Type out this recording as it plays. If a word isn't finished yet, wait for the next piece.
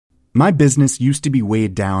My business used to be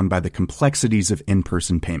weighed down by the complexities of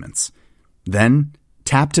in-person payments. Then,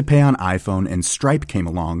 Tap to Pay on iPhone and Stripe came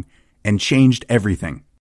along and changed everything.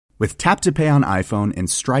 With Tap to Pay on iPhone and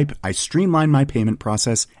Stripe, I streamlined my payment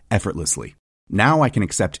process effortlessly. Now I can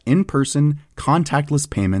accept in-person, contactless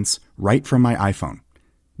payments right from my iPhone.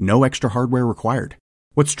 No extra hardware required.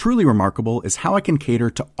 What's truly remarkable is how I can cater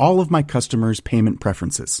to all of my customers' payment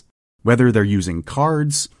preferences. Whether they're using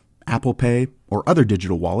cards, Apple Pay, or other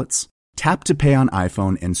digital wallets, Tap to Pay on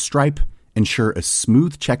iPhone and Stripe ensure a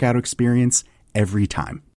smooth checkout experience every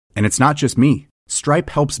time. And it's not just me. Stripe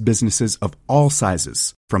helps businesses of all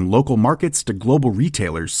sizes, from local markets to global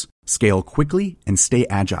retailers, scale quickly and stay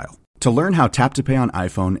agile. To learn how Tap to Pay on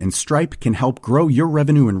iPhone and Stripe can help grow your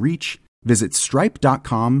revenue and reach, visit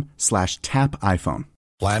stripe.com/tapiphone.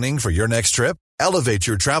 Planning for your next trip? Elevate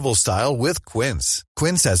your travel style with Quince.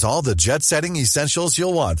 Quince has all the jet-setting essentials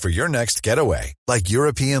you'll want for your next getaway, like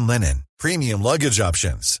European linen, premium luggage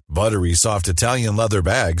options, buttery soft Italian leather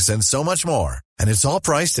bags, and so much more. And it's all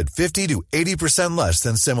priced at 50 to 80% less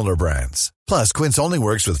than similar brands. Plus, Quince only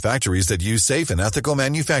works with factories that use safe and ethical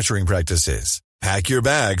manufacturing practices. Pack your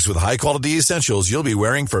bags with high-quality essentials you'll be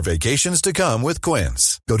wearing for vacations to come with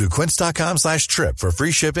Quince. Go to quince.com/trip for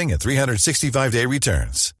free shipping and 365-day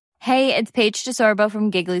returns. Hey, it's Paige DeSorbo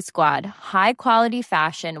from Giggly Squad. High quality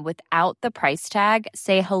fashion without the price tag.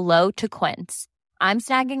 Say hello to Quince. I'm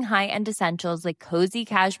snagging high-end essentials like cozy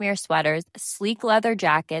cashmere sweaters, sleek leather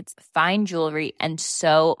jackets, fine jewelry, and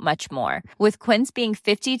so much more. With Quince being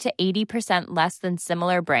 50 to 80% less than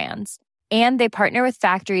similar brands. And they partner with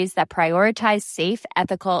factories that prioritize safe,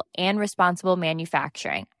 ethical, and responsible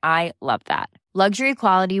manufacturing. I love that. Luxury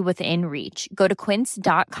quality within reach. Go to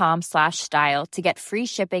quince.com/style to get free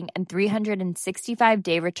shipping and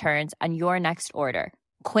 365-day returns on your next order.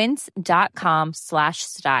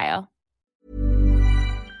 Quince.com/style.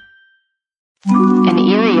 An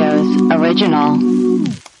Erios original.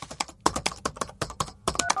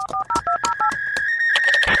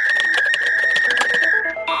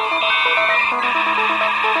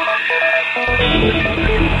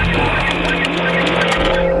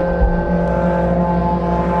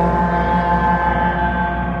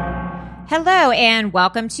 Hello and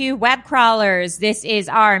welcome to Web Crawlers. This is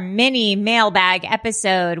our mini mailbag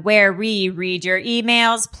episode where we read your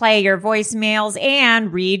emails, play your voicemails,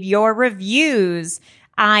 and read your reviews.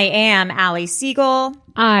 I am Allie Siegel.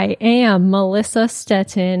 I am Melissa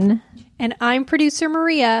Stettin. And I'm producer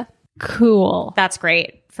Maria. Cool. That's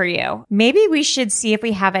great for you. Maybe we should see if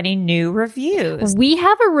we have any new reviews. We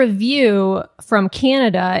have a review from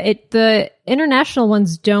Canada. The international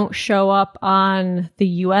ones don't show up on the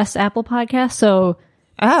US Apple Podcast, so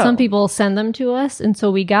some people send them to us, and so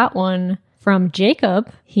we got one from Jacob.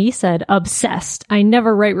 He said, "Obsessed. I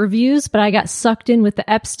never write reviews, but I got sucked in with the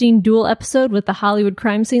Epstein duel episode with the Hollywood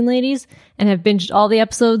crime scene ladies and have binged all the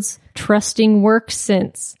episodes. Trusting work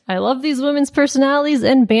since. I love these women's personalities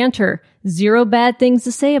and banter. Zero bad things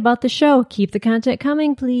to say about the show. Keep the content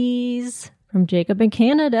coming, please." From Jacob in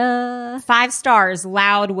Canada. 5 stars,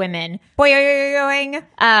 loud women. Boing.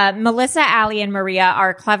 Melissa, Allie, and Maria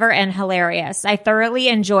are clever and hilarious. I thoroughly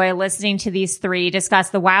enjoy listening to these three discuss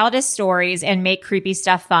the wildest stories and make creepy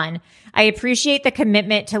stuff fun. I appreciate the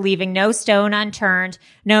commitment to leaving no stone unturned,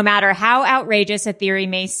 no matter how outrageous a theory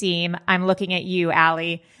may seem. I'm looking at you,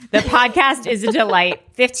 Allie. The podcast is a delight.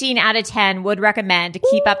 15 out of 10 would recommend.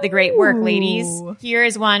 Keep up the great work, ladies. Here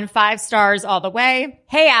is one, 5 stars all the way.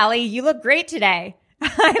 Hey, Allie, you look great today.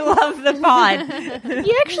 I love the pod.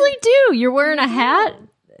 You actually do. You're wearing a hat.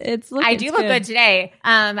 I do look good today.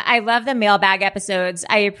 I love the mailbag episodes.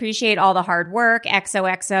 I appreciate all the hard work.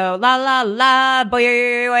 XOXO, la la la,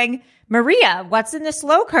 boing. Maria, what's in the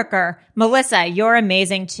slow cooker? Melissa, you're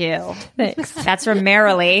amazing too. Thanks. That's from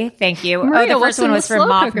Merrily. Thank you. Maria, the first one was from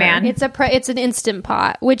Mothman. It's an Instant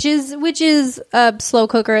Pot, which is a slow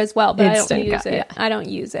cooker as well, but Instant I don't use it. Yeah. I don't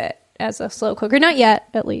use it as a slow cooker. Not yet,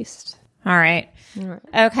 at least. All right.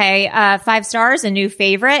 Okay. 5 stars, a new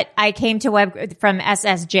favorite. I came to from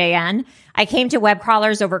SSJN. I came to Web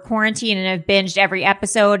Crawlers over quarantine and have binged every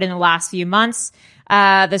episode in the last few months.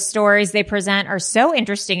 The stories they present are so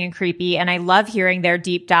interesting and creepy, and I love hearing their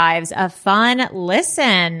deep dives. A fun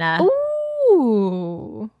listen.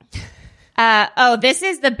 Ooh. This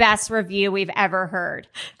is the best review we've ever heard.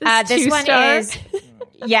 This one star? is,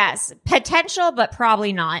 yes, potential, but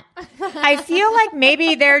probably not. I feel like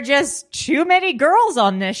maybe there are just too many girls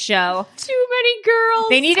on this show. Too many girls.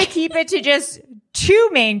 They need to keep it to just 2 two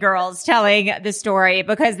main girls telling the story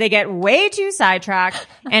because they get way too sidetracked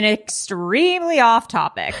and extremely off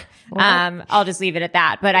topic. I'll just leave it at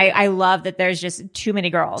that. But I love that there's just too many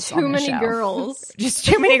girls. Too many girls. Just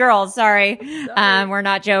too many girls. Sorry. We're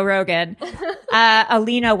not Joe Rogan.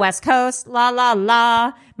 Alina West Coast. La, la,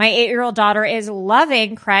 la. My 8-year-old daughter is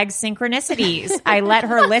loving Craig's synchronicities. I let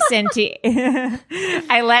her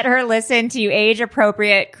listen to age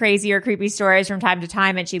appropriate, crazy or creepy stories from time to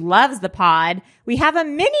time. And she loves the pod. We have a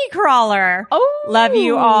mini crawler. Oh, love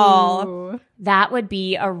you all. That would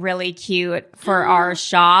be a really cute for our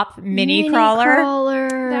shop mini crawler.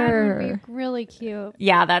 That would be really cute.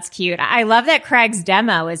 Yeah, that's cute. I love that Craig's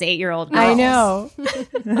demo is 8-year-old girls. I know.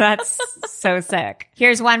 That's so sick.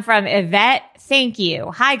 Here's one from Yvette. Thank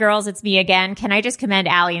you. Hi, girls. It's me again. Can I just commend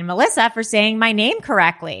Allie and Melissa for saying my name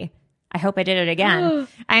correctly? I hope I did it again.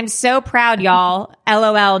 I'm so proud, y'all.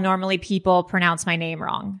 LOL. Normally people pronounce my name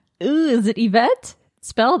wrong. Ooh, is it Yvette?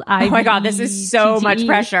 Spelled I. Oh my God, this is so much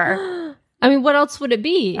pressure. I mean, what else would it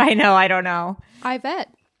be? I know. I don't know. I bet.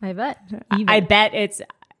 I bet it's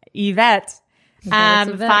Yvette.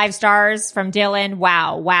 5 stars from Dylan.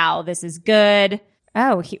 Wow. This is good.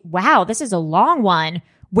 Oh, wow. This is a long one.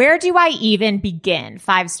 Where do I even begin?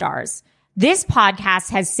 5 stars. This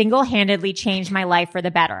podcast has single-handedly changed my life for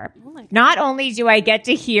the better. Not only do I get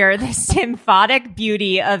to hear the symphonic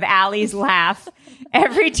beauty of Allie's laugh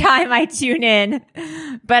every time I tune in,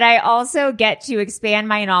 but I also get to expand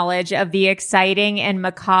my knowledge of the exciting and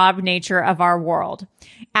macabre nature of our world.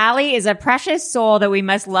 Allie is a precious soul that we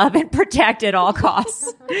must love and protect at all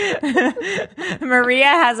costs. Maria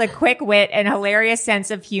has a quick wit and hilarious sense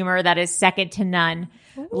of humor that is second to none.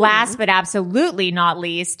 Ooh. Last but absolutely not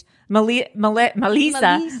least, Melissa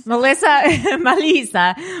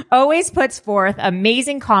always puts forth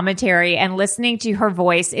amazing commentary, and listening to her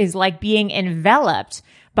voice is like being enveloped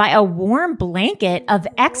by a warm blanket of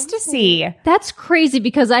ecstasy. That's crazy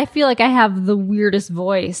because I feel like I have the weirdest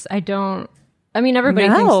voice. Everybody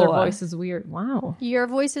thinks their voice is weird. Wow. Your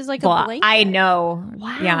voice is like a blanket. I know.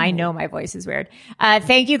 Wow. Yeah, I know my voice is weird.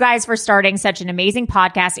 Thank you guys for starting such an amazing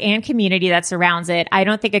podcast and community that surrounds it. I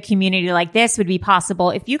don't think a community like this would be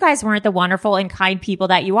possible if you guys weren't the wonderful and kind people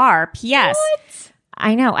that you are. P.S. What?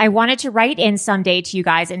 I know. I wanted to write in someday to you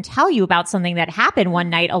guys and tell you about something that happened one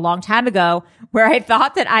night a long time ago where I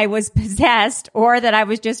thought that I was possessed or that I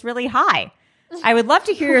was just really high. I would love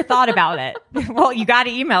to hear your thought about it. Well, you got to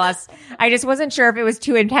email us. I just wasn't sure if it was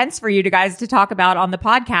too intense for you guys to talk about on the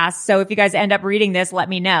podcast. So if you guys end up reading this, let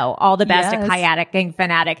me know. All the best at Kayaking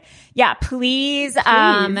Fanatic. Yeah, please.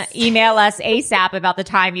 Email us ASAP about the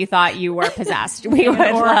time you thought you were possessed. We would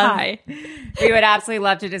absolutely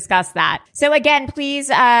love to discuss that. So again, please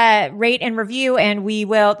rate and review, and we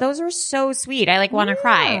will. Those are so sweet. I want to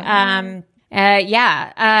cry.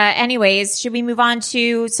 Anyways, should we move on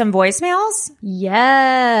to some voicemails?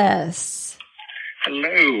 Yes.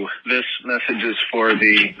 Hello. This message is for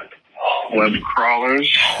the web crawlers.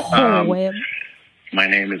 Web. My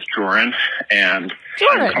name is Joran, and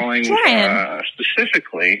I'm calling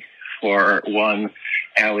specifically for one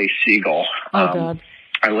Allie Siegel. God.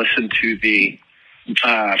 I listened to the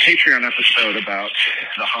Patreon episode about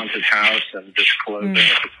the haunted house and disclosing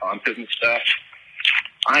if it's haunted and stuff.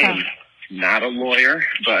 I am not a lawyer,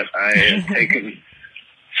 but I have taken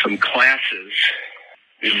some classes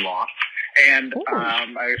in law, and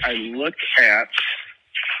I looked at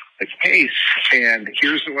the case, and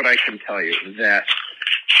here's what I can tell you, that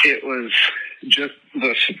it was just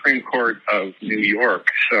the Supreme Court of New York,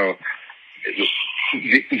 so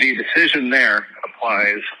the decision there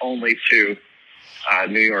applies only to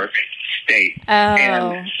New York State.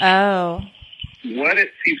 Oh. What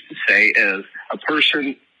it seems to say is a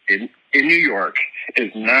person in New York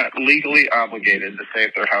is not legally obligated to say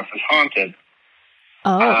if their house is haunted.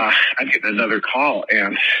 I'm getting another call,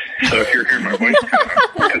 and so if you're hearing my voice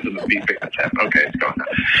because of the beeping that's happening, okay, it's gone now.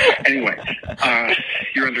 Anyway,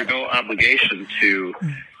 you're under no obligation to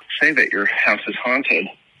say that your house is haunted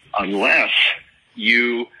unless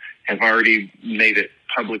you have already made it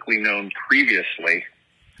publicly known previously.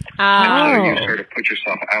 And so you sort of put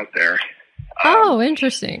yourself out there.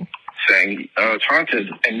 Interesting. Saying, it's haunted,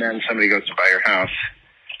 and then somebody goes to buy your house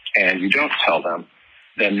and you don't tell them,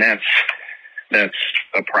 then that's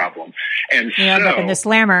a problem. And so up in the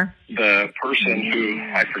slammer. The person who,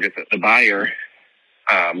 I forget the buyer,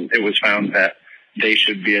 it was found that they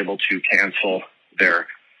should be able to cancel their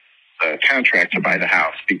contract to buy the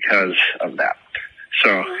house because of that.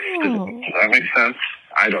 So does that make sense?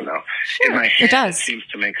 I don't know. Sure, in my head, it does. It seems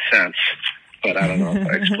to make sense, but I don't know if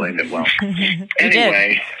I explained it well.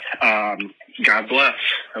 Anyway, God bless.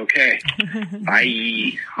 Okay.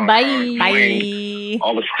 Bye. Bye.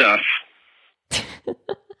 All the stuff.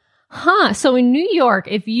 Huh. So in New York,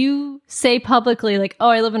 if you say publicly, like, oh,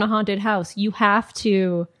 I live in a haunted house, you have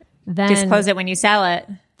to then disclose it when you sell it.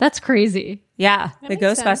 That's crazy. Yeah. The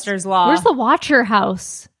Ghostbusters law. Where's the Watcher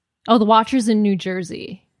house? Oh, the Watcher's in New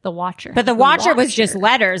Jersey. The Watcher. But the Watcher was just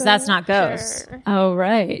letters. That's not ghosts. Oh,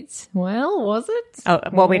 right. Well, was it? Oh,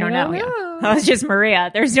 well, we don't know. Yeah. That was just Maria.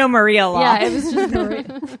 There's no Maria law. Yeah, it was just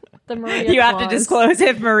Maria. The Maria You have clause to disclose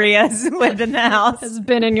if Maria's lived in the house. has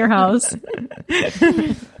been in your house.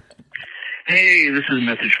 Hey, this is a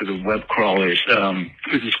message for the web crawlers.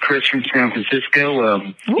 This is Chris from San Francisco.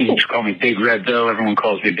 You can just call me Big Red, though. Everyone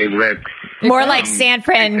calls me Big Red. More like San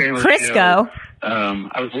Francisco.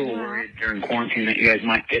 I was a little worried during quarantine that you guys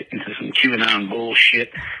might get into some QAnon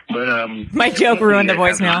bullshit, but my joke ruined the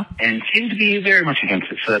voicemail. And seem to be very much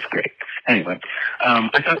against it, so that's great. Anyway, I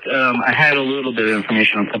thought I had a little bit of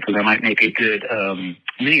information on something that might make a good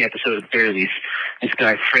mini episode at the very least. This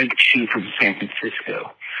guy, Frank Chu from San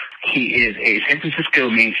Francisco. He is a San Francisco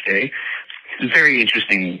mainstay. He's a very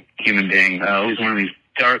interesting human being. Always wearing these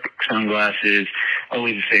dark sunglasses,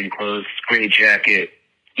 always the same clothes, gray jacket,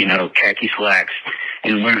 khaki slacks,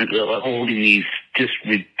 and holding these just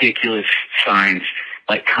ridiculous signs,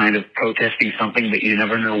 like kind of protesting something, but you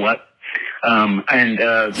never know what. Not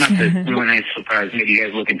to ruin any surprise, maybe you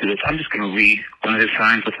guys look into this. I'm just going to read one of his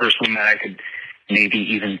signs, the first one that I could maybe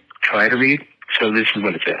even try to read. So this is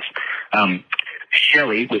what it says.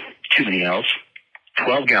 Shelley, with too many L's,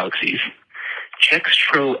 12 galaxies,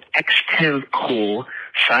 Chextro Extevcol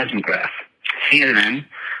seismograph, CNN,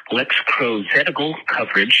 Lex Crow Zedigal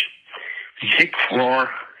coverage, Zikroar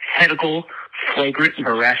Hedigal flagrant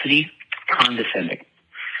veracity condescending.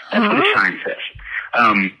 That's what the sign says.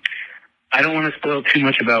 I don't want to spoil too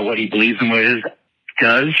much about what he believes and what it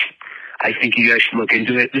does. I think you guys should look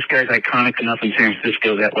into it. This guy's iconic enough in San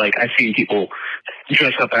Francisco that, I've seen people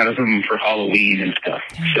dress up out of him for Halloween and stuff.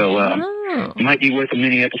 So, it might be worth a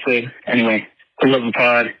mini episode. Anyway, I love the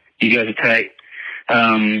pod. You guys are tight.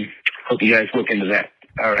 Hope you guys look into that.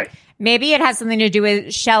 All right. Maybe it has something to do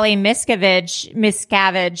with Shelley Miscavige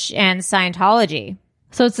and Scientology.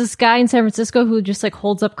 So it's this guy in San Francisco who just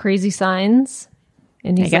holds up crazy signs,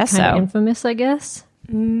 and he's kind of infamous, I guess.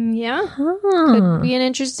 Yeah. Could be an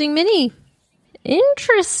interesting mini.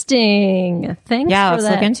 Interesting. Thanks for that. Let's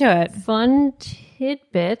look into it. Fun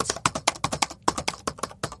tidbit.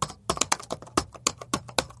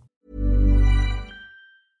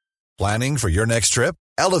 Planning for your next trip?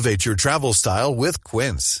 Elevate your travel style with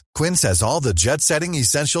Quince. Quince has all the jet-setting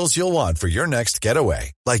essentials you'll want for your next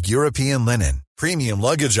getaway, like European linen, premium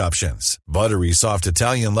luggage options, buttery soft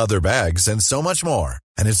Italian leather bags, and so much more.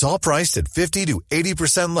 And it's all priced at 50 to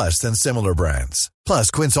 80% less than similar brands.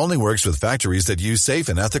 Plus, Quince only works with factories that use safe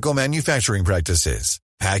and ethical manufacturing practices.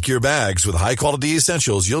 Pack your bags with high-quality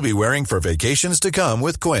essentials you'll be wearing for vacations to come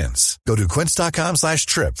with Quince. Go to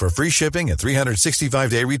quince.com/trip for free shipping and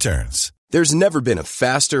 365-day returns. There's never been a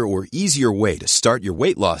faster or easier way to start your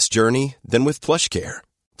weight loss journey than with PlushCare.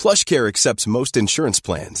 PlushCare accepts most insurance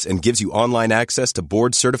plans and gives you online access to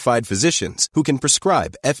board-certified physicians who can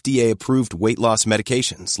prescribe FDA-approved weight loss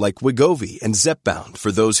medications like Wegovy and Zepbound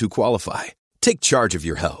for those who qualify. Take charge of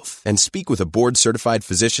your health and speak with a board-certified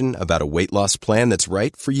physician about a weight loss plan that's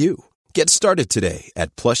right for you. Get started today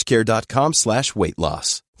at plushcare.com/weight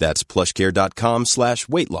loss. That's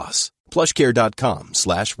plushcare.com/weight loss.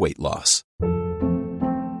 plushcare.com/weight loss.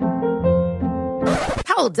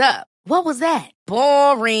 Hold up. What was that?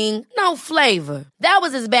 Boring. No flavor. That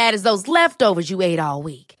was as bad as those leftovers you ate all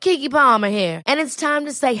week. Keke Palmer here, and it's time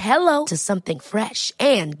to say hello to something fresh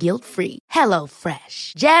and guilt-free. Hello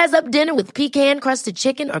Fresh. Jazz up dinner with pecan-crusted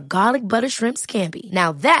chicken or garlic butter shrimp scampi.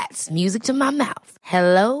 Now that's music to my mouth.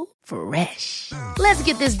 Hello Fresh. Let's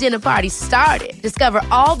get this dinner party started. Discover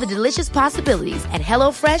all the delicious possibilities at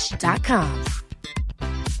HelloFresh.com.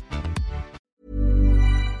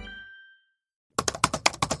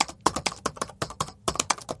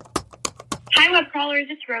 Hi, web crawlers.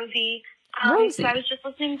 It's Rosie. So I was just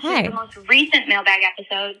listening to the most recent mailbag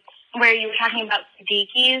episode where you were talking about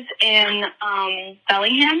Siddiqui's in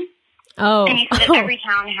Bellingham. Oh. And you said that every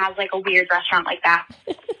town has a weird restaurant like that.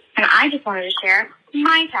 And I just wanted to share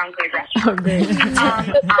my town's weird restaurant. Oh, great.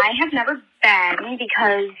 I have never been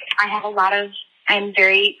because I'm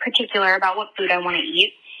very particular about what food I want to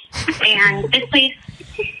eat. And this place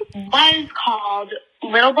was called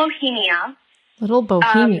Little Bohemia. Little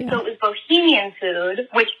Bohemia. So it was Bohemian food,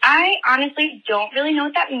 which I honestly don't really know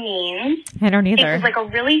what that means. I don't either. It was a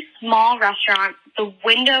really small restaurant. The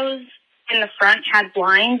windows in the front had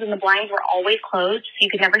blinds, and the blinds were always closed, so you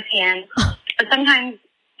could never see in. But sometimes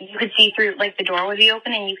you could see through, like the door would be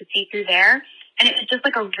open and you could see through there. And it was just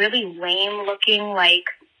like a really lame looking like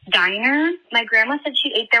diner. My grandma said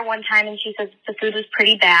she ate there one time and she said the food was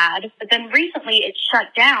pretty bad. But then recently it shut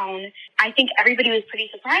down. I think everybody was pretty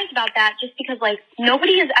surprised about that just because like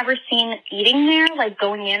nobody has ever seen eating there, like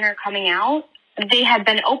going in or coming out. They had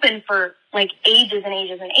been open for like ages and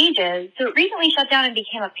ages and ages. So it recently shut down and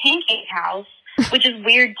became a pancake house, which is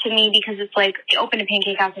weird to me because it's like it opened a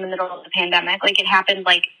pancake house in the middle of the pandemic. Like it happened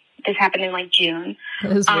like this happened in like June,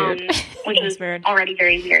 which was weird. Already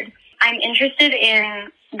very weird. I'm interested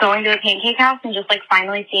in going to a pancake house and just like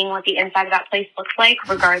finally seeing what the inside of that place looks like,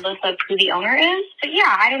 regardless of who the owner is. But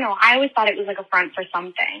yeah, I don't know. I always thought it was like a front for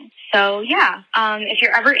something. So yeah, if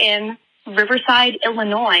you're ever in Riverside,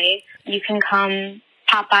 Illinois, you can come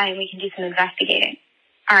pop by and we can do some investigating.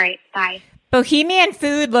 All right, bye. Bohemian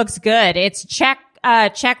food looks good. It's Czech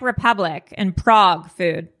Republic and Prague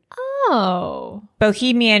food. Oh.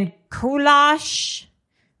 Bohemian goulash,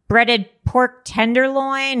 breaded pork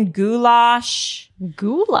tenderloin, goulash,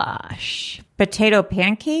 potato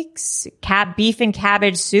pancakes, beef and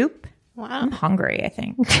cabbage soup. Wow. I'm hungry, I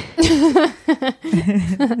think.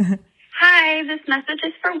 Hi, this message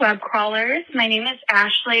is for web crawlers. My name is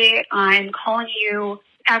Ashley. I'm calling you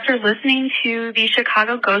after listening to the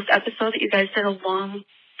Chicago Ghost episode that you guys did a long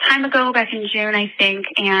time ago, back in June, I think,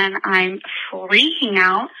 and I'm freaking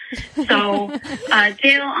out. So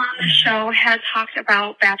Dale on the show had talked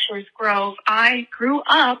about Bachelor's Grove. I grew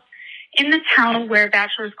up in the town where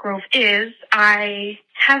Bachelor's Grove is. I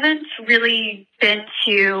haven't really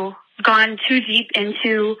gone too deep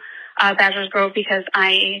into Bachelor's Grove because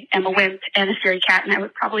I am a wimp and a scary cat and I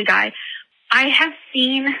would probably die. I have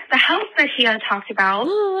seen the house that he had talked about.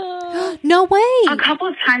 No way. A couple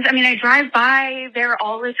of times. I mean, I drive by there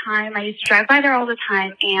all the time. I used to drive by there all the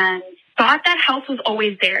time and thought that house was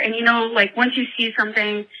always there. And, you know, like once you see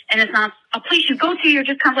something and it's not a place you go to, you're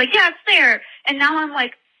just kind of like, yeah, it's there. And now I'm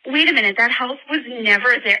like, wait a minute, that house was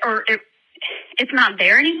never there, or it's not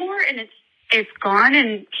there anymore, and it's gone,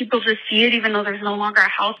 and people just see it even though there's no longer a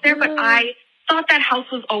house there. But I thought that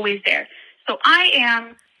house was always there. So I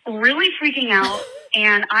am really freaking out,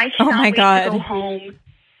 and I cannot wait to go home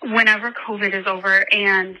whenever COVID is over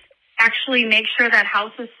and actually make sure that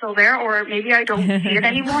house is still there, or maybe I don't see it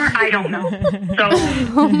anymore. I don't know. So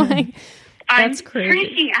I'm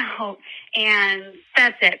freaking out, and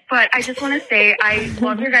that's it. But I just want to say I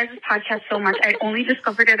love your guys' podcast so much. I only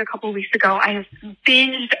discovered it a couple of weeks ago. I have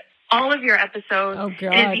binged all of your episodes. Oh,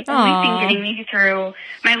 God. It is the only thing getting me through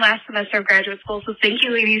my last semester of graduate school. So thank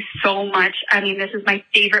you, ladies, so much. I mean, this is my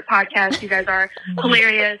favorite podcast. You guys are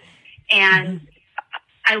hilarious, and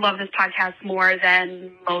I love this podcast more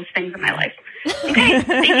than most things in my life. Okay,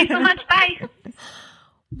 thank you so much. Bye.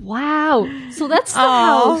 Wow. So that's the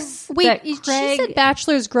house. Wait, she said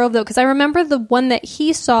Bachelor's Grove, though, because I remember the one that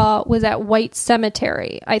he saw was at White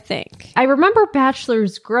Cemetery, I think. I remember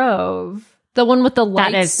Bachelor's Grove. The one with the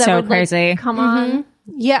lights. That is so would, crazy. Like, come on.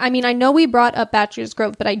 Yeah, I mean, I know we brought up Bachelor's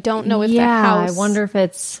Grove, but I don't know if the house... I wonder if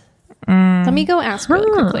it's... Let me go ask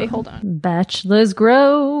really quickly. Hold on. Bachelor's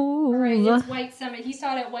Grove. All right, it's White Cemetery. He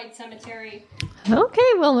saw it at White Cemetery.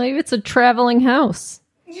 Okay, well, maybe it's a traveling house.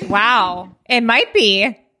 Wow. It might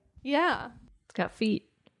be. Yeah. It's got feet.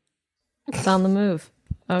 It's on the move.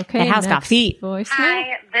 Okay. The house got feet. Voicemail.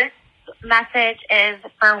 Hi, this message is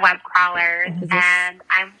for web crawlers, and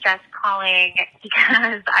I'm just calling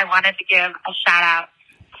because I wanted to give a shout out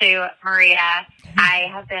to Maria. I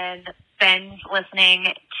have been binge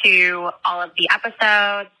listening to all of the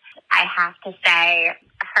episodes. I have to say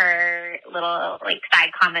her little like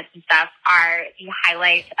side comments and stuff are the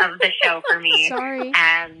highlight of the show for me. Sorry.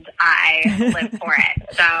 And I live for it.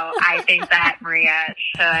 So I think that Maria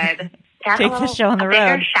should get take the show on the a road.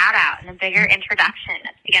 bigger shout out and a bigger introduction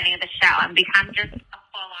at the beginning of the show and become just a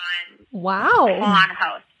full on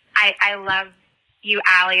host. I love you,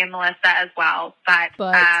 Allie, and Melissa as well, but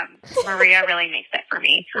Maria really makes it for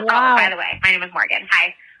me. Wow. Oh, by the way, my name is Morgan.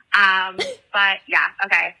 Hi. But yeah,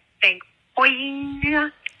 okay. Thanks.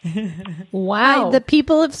 Boing. Wow. The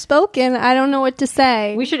people have spoken. I don't know what to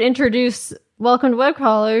say. We should introduce... Welcome to Web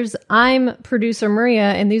Crawlers. I'm producer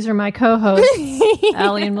Maria, and these are my co-hosts,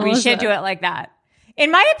 Allie and Melissa. We should do it like that.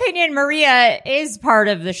 In my opinion, Maria is part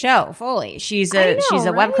of the show fully. She's a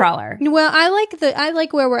web crawler. Well, I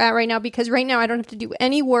like where we're at right now because right now I don't have to do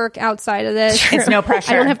any work outside of this. It's no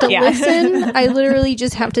pressure. I don't have to listen. I literally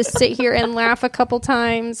just have to sit here and laugh a couple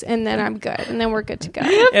times, and then I'm good, and then we're good to go.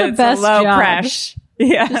 The best low job. pressure.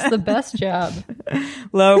 Yeah, just the best job.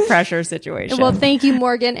 Low pressure situation. Well, thank you,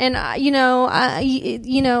 Morgan, and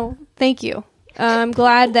thank you. I'm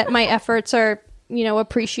glad that my efforts are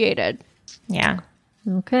appreciated. Yeah.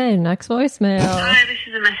 Okay, next voicemail. Hi, this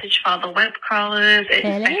is a message for the web crawlers. It's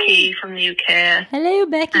Becky from the UK. Hello,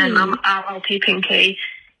 Becky. I'm RLP Pinky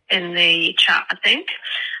in the chat, I think.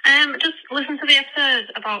 Just listen to the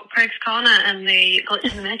episode about Craig's Corner and the glitch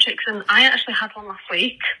in the Matrix, and I actually had one last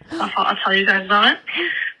week. So I thought I'd tell you guys about it.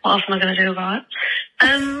 What else am I going to do about it?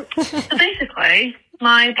 So basically,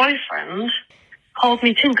 my boyfriend called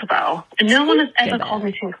me Tinkerbell, and no one has ever called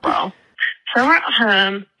me Tinkerbell. So we're at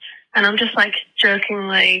home, and I'm just like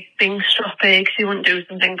jokingly being stroppy because he wouldn't do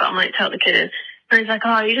something, but I'm like totally kidding. And he's like,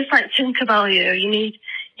 "Oh, you just like Tinkerbell, you need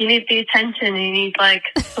the attention, you need like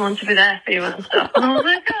someone to be there for you and stuff." And I was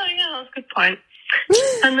like, "Oh yeah, that's a good point."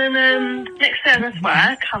 And then next day I go to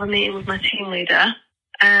work, have a meeting with my team leader,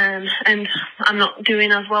 and I'm not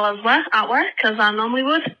doing as well as at work as I normally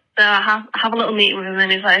would. So I have a little meeting with him,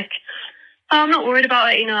 and he's like, "Oh, I'm not worried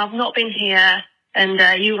about it. I've not been here."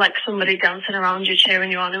 And you like somebody dancing around you,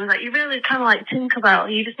 cheering you on. And was like, "You really kind of like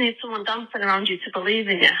Tinkerbell. You just need someone dancing around you to believe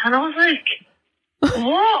in you." And I was like,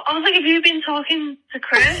 "What?" I was like, "Have you been talking to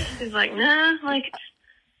Chris?" He's like, "Nah." Like,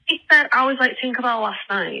 he said I was like Tinkerbell last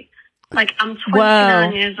night. Like, I'm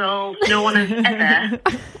 29 years old. No one has ever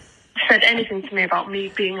said anything to me about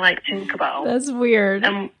me being like Tinkerbell. That's weird.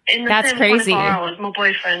 In the That's same crazy. 24 hours, my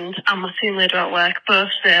boyfriend and my team leader at work both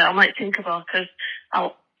say I'm like Tinkerbell because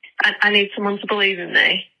I need someone to believe in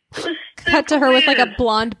me. Cut to her with like a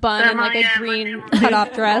blonde bun and like a green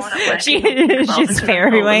cutoff dress. She's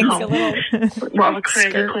fairy wings. What a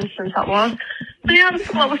crazy coincidence that was. But yeah,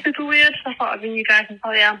 that was super weird. So I thought I'd ring you guys and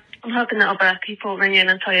tell you. I'm hoping that other people ring in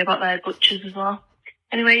and tell you about their glitches as well.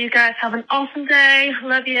 Anyway, you guys have an awesome day.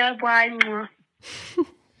 Love you. Bye.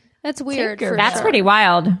 That's weird. That's pretty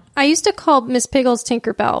wild. I used to call Miss Piggles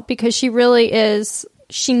Tinkerbell because she really is.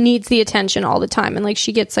 She needs the attention all the time, and like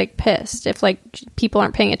she gets like pissed if like people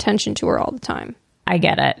aren't paying attention to her all the time. I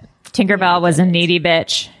get it. Tinkerbell was a needy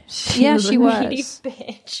bitch. She was. Needy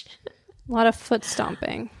bitch. A lot of foot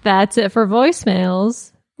stomping. That's it for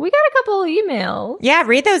voicemails. We got a couple of emails. Yeah,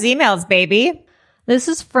 read those emails, baby. This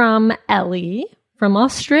is from Ellie from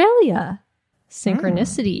Australia.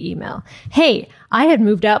 Synchronicity email. Hey, I had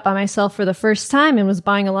moved out by myself for the first time and was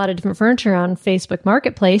buying a lot of different furniture on Facebook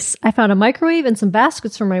Marketplace. I found a microwave and some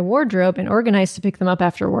baskets for my wardrobe and organized to pick them up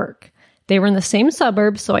after work. They were in the same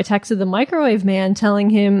suburb, so I texted the microwave man telling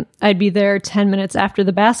him I'd be there 10 minutes after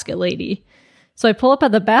the basket lady. So I pull up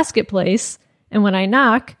at the basket place, and when I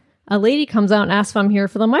knock, a lady comes out and asks if I'm here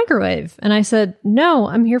for the microwave. And I said, "No,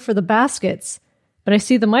 I'm here for the baskets." But I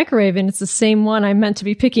see the microwave, and it's the same one I meant to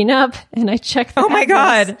be picking up. And I checked the my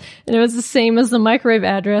address, God. And it was the same as the microwave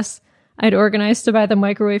address. I'd organized to buy the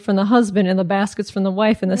microwave from the husband and the baskets from the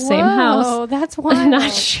wife in the same house. Oh, that's wild. I'm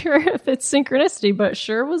not sure if it's synchronicity, but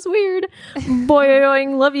sure was weird.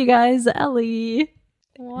 Boing, love you guys, Ellie.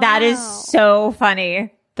 Wow. That is so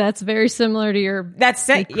funny. That's very similar to your yeah.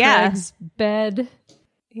 Craig's bed.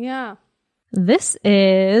 Yeah. This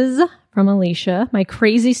is from Alicia, my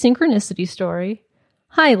crazy synchronicity story.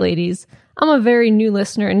 Hi, ladies. I'm a very new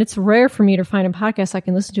listener, and it's rare for me to find a podcast I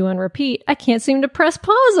can listen to on repeat. I can't seem to press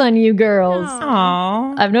pause on you girls.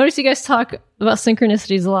 Aww. I've noticed you guys talk about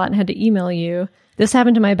synchronicities a lot and had to email you. This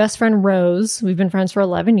happened to my best friend, Rose. We've been friends for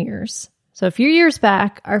 11 years. So a few years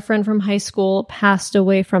back, our friend from high school passed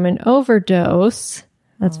away from an overdose.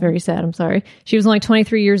 That's very sad. I'm sorry. She was only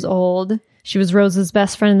 23 years old. She was Rose's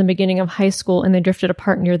best friend in the beginning of high school, and they drifted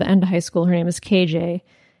apart near the end of high school. Her name is KJ.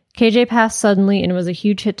 KJ passed suddenly, and it was a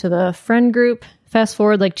huge hit to the friend group. Fast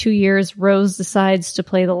forward like 2 years, Rose decides to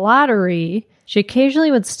play the lottery. She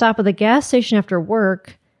occasionally would stop at the gas station after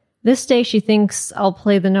work. This day, she thinks I'll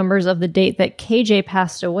play the numbers of the date that KJ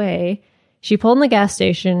passed away. She pulled in the gas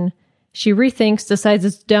station. She rethinks, decides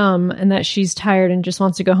it's dumb, and that she's tired and just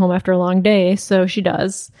wants to go home after a long day, so she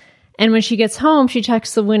does. And when she gets home, she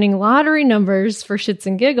checks the winning lottery numbers for shits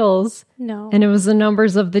and giggles. No. And it was the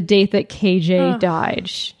numbers of the date that KJ died.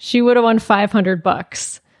 She would have won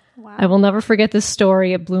 $500. Wow. I will never forget this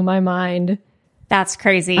story. It blew my mind. That's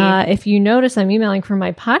crazy. If you notice, I'm emailing from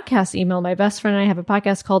my podcast email. My best friend and I have a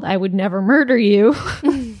podcast called I Would Never Murder You.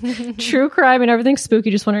 True crime and everything spooky.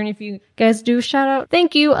 Just wondering if you guys do a shout out.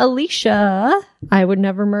 Thank you, Alicia. I Would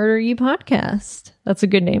Never Murder You podcast. That's a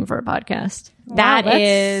good name for a podcast. Wow,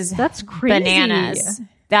 that's crazy. Bananas.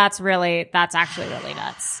 That's actually really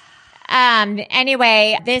nuts.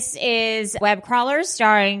 Anyway, this is Web Crawlers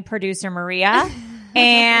starring producer Maria.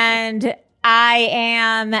 And I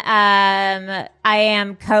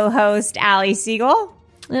am co-host Allie Siegel.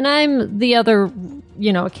 And I'm the other,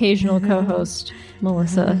 occasional co-host,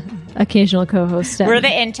 Melissa. Occasional co-host, Steph. We're the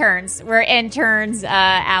interns. We're interns,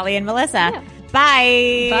 Allie and Melissa. Yeah.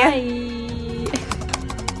 Bye. Bye.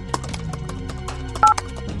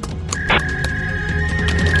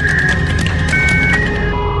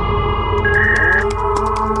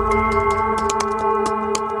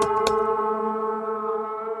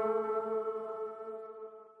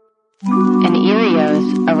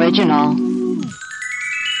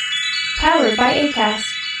 Powered by Acast.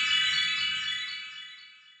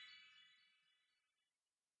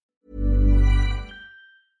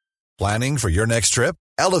 Planning for your next trip?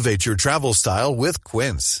 Elevate your travel style with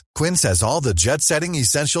Quince. Quince has all the jet-setting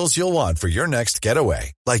essentials you'll want for your next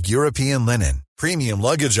getaway, like European linen, premium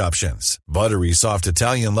luggage options, buttery soft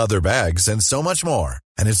Italian leather bags, and so much more.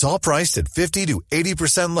 And it's all priced at 50 to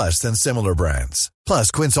 80% less than similar brands.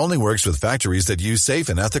 Plus, Quince only works with factories that use safe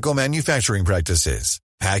and ethical manufacturing practices.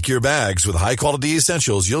 Pack your bags with high-quality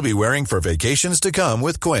essentials you'll be wearing for vacations to come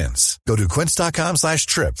with Quince. Go to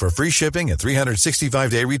quince.com/trip for free shipping and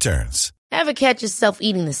 365-day returns. Ever catch yourself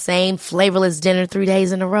eating the same flavorless dinner 3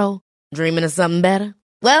 days in a row? Dreaming of something better?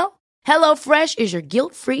 Well, HelloFresh is your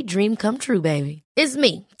guilt-free dream come true, baby. It's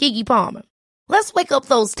me, Keke Palmer. Let's wake up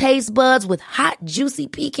those taste buds with hot, juicy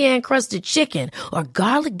pecan-crusted chicken or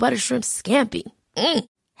garlic butter shrimp scampi.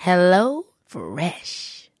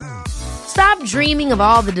 HelloFresh. Stop dreaming of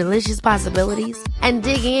all the delicious possibilities and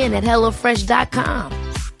dig in at HelloFresh.com.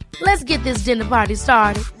 Let's get this dinner party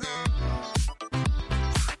started.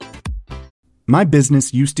 My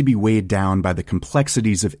business used to be weighed down by the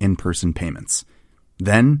complexities of in-person payments.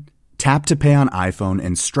 Then, Tap to Pay on iPhone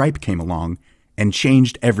and Stripe came along and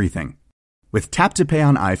changed everything. With Tap to Pay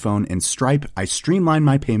on iPhone and Stripe, I streamlined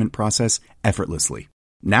my payment process effortlessly.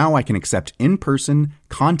 Now I can accept in-person,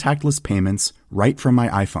 contactless payments right from my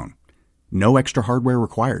iPhone. No extra hardware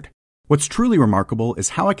required. What's truly remarkable is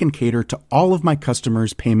how I can cater to all of my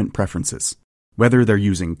customers' payment preferences. Whether they're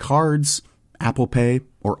using cards, Apple Pay,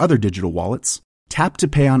 or other digital wallets, Tap to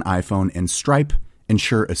Pay on iPhone and Stripe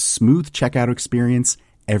ensure a smooth checkout experience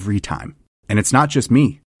every time. And it's not just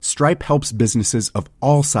me. Stripe helps businesses of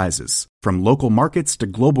all sizes, from local markets to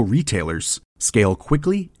global retailers, scale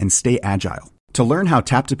quickly and stay agile. To learn how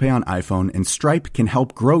Tap to Pay on iPhone and Stripe can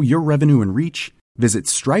help grow your revenue and reach, visit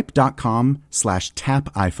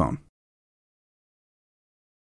stripe.com/tapiphone.